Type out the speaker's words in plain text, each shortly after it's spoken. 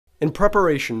In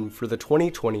preparation for the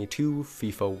 2022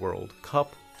 FIFA World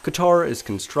Cup, Qatar is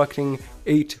constructing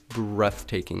 8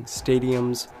 breathtaking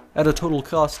stadiums at a total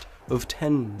cost of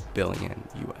 $10 billion.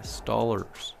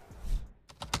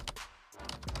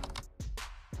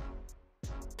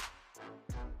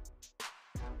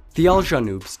 The Al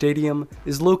Janoub Stadium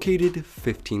is located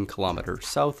 15 kilometers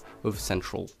south of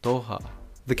central Doha,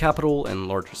 the capital and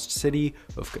largest city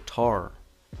of Qatar.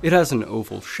 It has an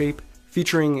oval shape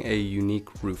featuring a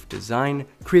unique roof design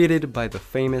created by the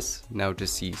famous, now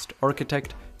deceased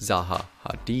architect Zaha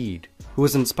Hadid, who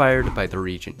was inspired by the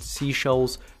region's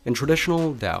seashells and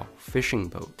traditional dhow fishing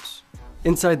boats.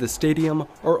 Inside the stadium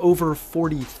are over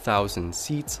 40,000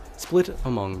 seats split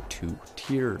among 2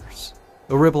 tiers.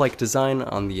 A rib-like design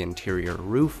on the interior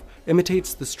roof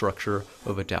imitates the structure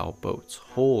of a dhow boat's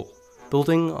hull,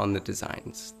 building on the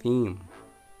design's theme.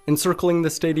 Encircling the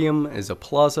stadium is a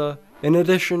plaza, in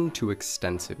addition to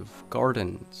extensive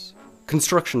gardens.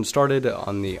 Construction started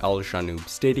on the Al Janoub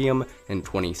Stadium in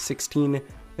 2016,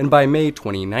 and by May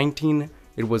 2019,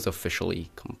 it was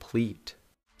officially complete.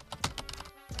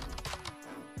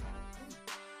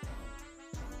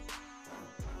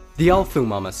 The Al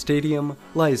Thumama Stadium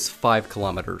lies 5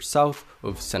 kilometers south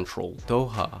of central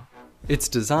Doha. Its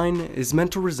design is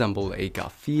meant to resemble a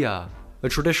gafiya, a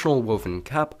traditional woven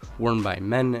cap worn by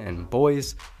men and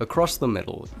boys across the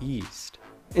Middle East.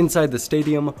 Inside the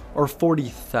stadium are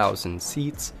 40,000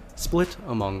 seats split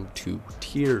among 2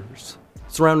 tiers.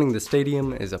 Surrounding the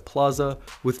stadium is a plaza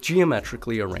with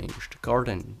geometrically arranged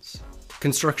gardens.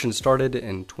 Construction started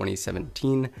in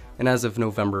 2017, and as of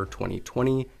November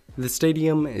 2020, the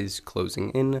stadium is closing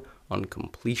in on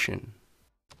completion.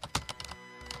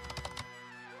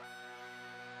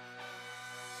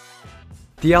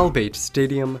 The Al Bayt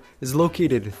Stadium is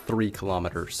located 3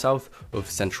 kilometers south of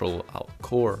central Al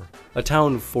Khor, a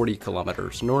town 40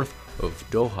 kilometers north of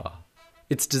Doha.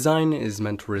 Its design is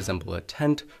meant to resemble a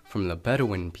tent from the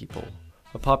Bedouin people,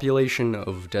 a population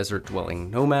of desert-dwelling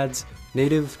nomads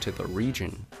native to the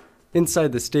region.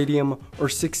 Inside the stadium are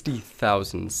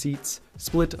 60,000 seats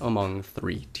split among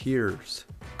 3 tiers.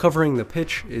 Covering the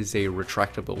pitch is a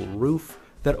retractable roof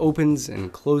that opens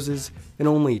and closes in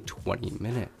only 20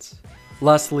 minutes.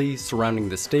 Lastly, surrounding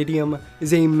the stadium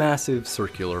is a massive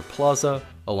circular plaza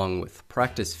along with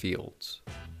practice fields.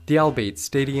 The Al Bayt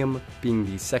Stadium, being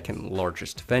the second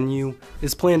largest venue,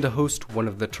 is planned to host one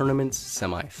of the tournament's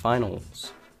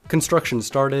semi-finals. Construction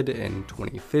started in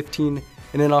 2015,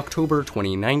 and in October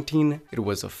 2019, it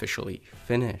was officially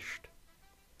finished.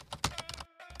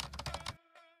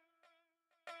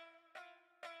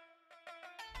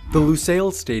 The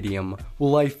Lusail Stadium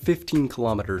will lie 15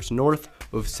 kilometers north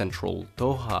of central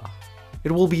Doha.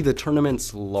 It will be the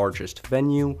tournament's largest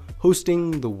venue,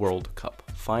 hosting the World Cup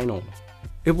final.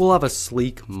 It will have a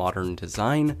sleek, modern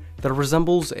design that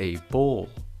resembles a bowl,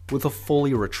 with a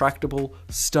fully retractable,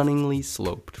 stunningly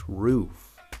sloped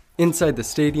roof. Inside the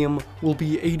stadium will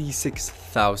be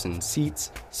 86,000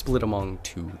 seats split among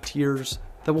 2 tiers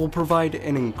that will provide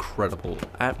an incredible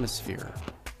atmosphere.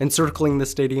 Encircling the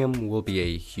stadium will be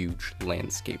a huge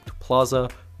landscaped plaza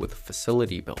with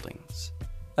facility buildings.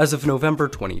 As of November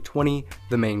 2020,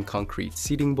 the main concrete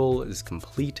seating bowl is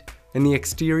complete and the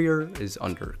exterior is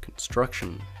under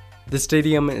construction. The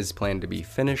stadium is planned to be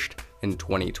finished in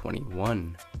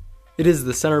 2021. It is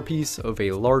the centerpiece of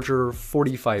a larger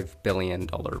 $45 billion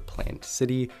planned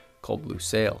city called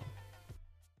Lusail.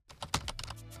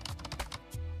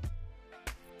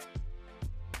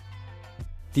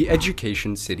 The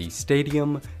Education City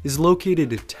Stadium is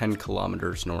located 10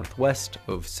 kilometers northwest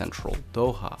of central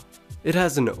Doha. It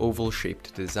has an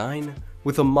oval-shaped design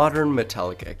with a modern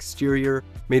metallic exterior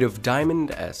made of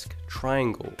diamond-esque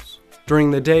triangles. During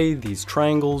the day, these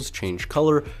triangles change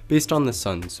color based on the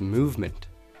sun's movement.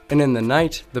 And in the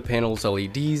night, the panel's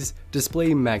LEDs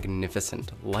display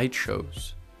magnificent light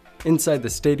shows. Inside the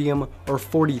stadium are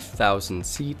 40,000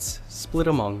 seats split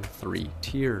among 3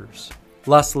 tiers.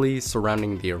 Lastly,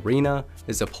 surrounding the arena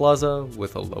is a plaza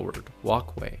with a lowered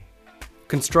walkway.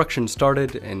 Construction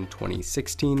started in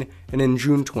 2016, and in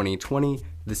June 2020,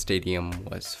 the stadium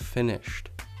was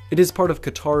finished. It is part of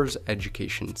Qatar's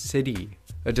Education City,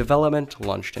 a development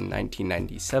launched in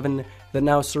 1997 that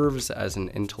now serves as an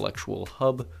intellectual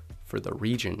hub for the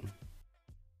region.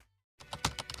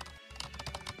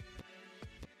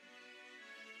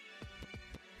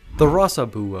 The Ras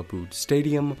Abu Aboud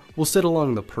Stadium will sit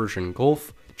along the Persian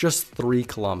Gulf, just 3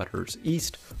 kilometers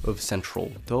east of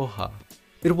central Doha.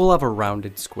 It will have a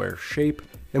rounded square shape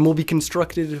and will be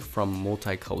constructed from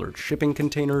multicolored shipping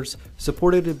containers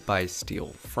supported by steel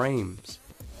frames.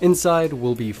 Inside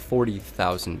will be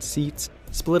 40,000 seats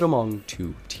split among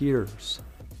 2 tiers.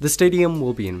 The stadium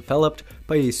will be enveloped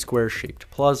by a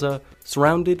square-shaped plaza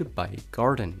surrounded by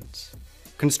gardens.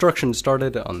 Construction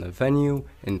started on the venue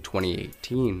in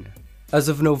 2018. As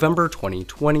of November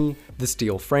 2020, the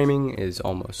steel framing is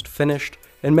almost finished,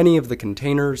 and many of the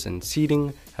containers and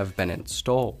seating have been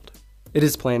installed. It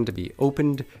is planned to be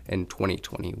opened in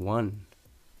 2021.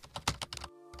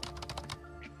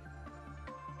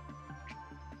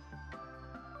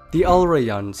 The Al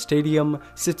Rayyan Stadium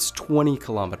sits 20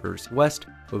 kilometers west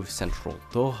of central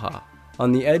Doha,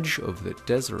 on the edge of the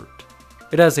desert.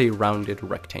 It has a rounded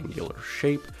rectangular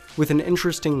shape with an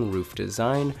interesting roof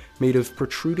design made of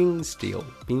protruding steel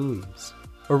beams.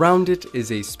 Around it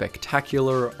is a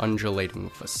spectacular undulating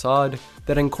facade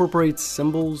that incorporates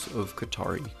symbols of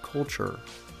Qatari culture.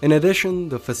 In addition,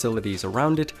 the facilities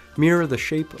around it mirror the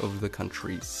shape of the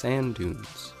country's sand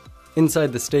dunes.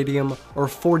 Inside the stadium are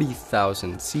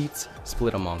 40,000 seats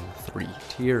split among 3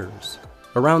 tiers.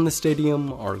 Around the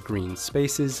stadium are green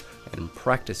spaces and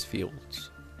practice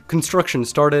fields. Construction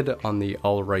started on the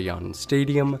Al Rayyan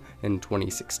Stadium in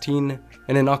 2016,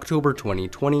 and in October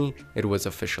 2020, it was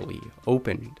officially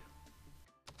opened.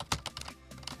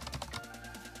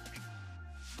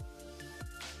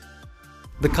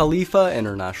 The Khalifa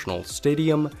International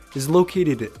Stadium is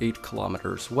located 8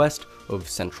 kilometers west of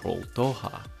central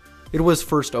Doha. It was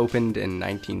first opened in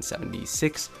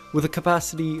 1976 with a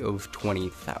capacity of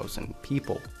 20,000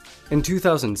 people. In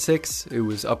 2006, it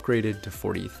was upgraded to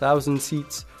 40,000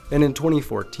 seats, and in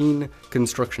 2014,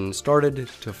 construction started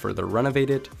to further renovate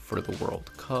it for the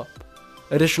World Cup.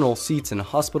 Additional seats and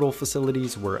hospital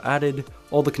facilities were added,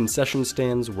 all the concession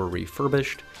stands were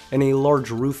refurbished, and a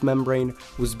large roof membrane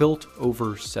was built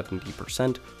over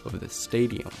 70% of the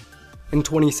stadium. In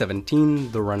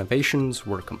 2017, the renovations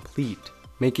were complete,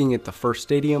 making it the first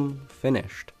stadium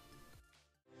finished.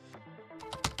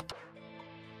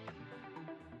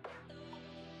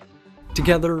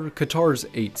 Together, Qatar's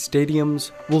 8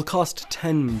 stadiums will cost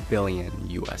 $10 billion,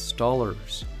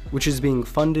 which is being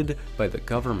funded by the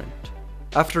government.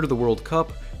 After the World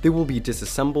Cup, they will be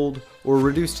disassembled or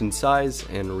reduced in size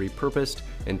and repurposed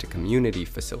into community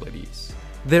facilities.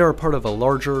 They are part of a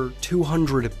larger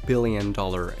 $200 billion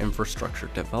infrastructure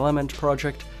development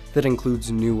project that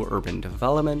includes new urban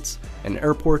developments, an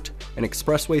airport, an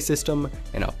expressway system,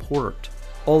 and a port,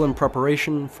 all in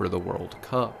preparation for the World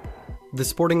Cup. The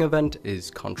sporting event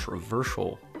is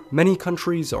controversial. Many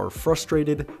countries are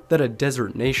frustrated that a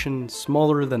desert nation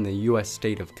smaller than the US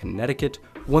state of Connecticut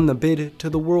won the bid to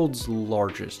the world's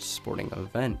largest sporting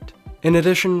event. In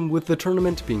addition, with the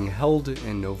tournament being held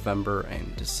in November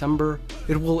and December,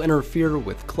 it will interfere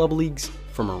with club leagues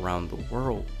from around the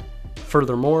world.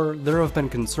 Furthermore, there have been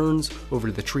concerns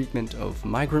over the treatment of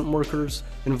migrant workers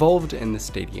involved in the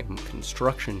stadium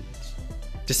constructions.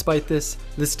 Despite this,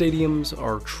 the stadiums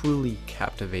are truly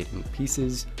captivating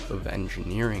pieces of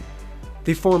engineering.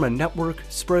 They form a network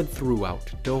spread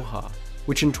throughout Doha,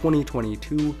 which in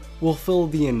 2022 will fill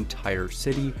the entire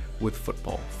city with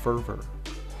football fervor.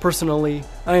 Personally,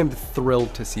 I am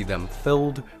thrilled to see them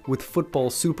filled with football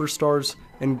superstars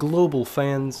and global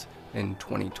fans in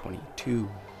 2022.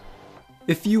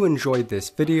 If you enjoyed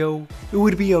this video, it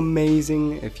would be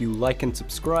amazing if you like and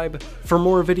subscribe for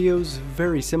more videos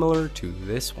very similar to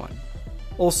this one.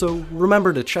 Also,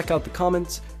 remember to check out the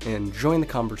comments and join the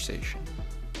conversation.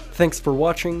 Thanks for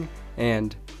watching,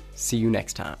 and see you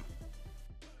next time.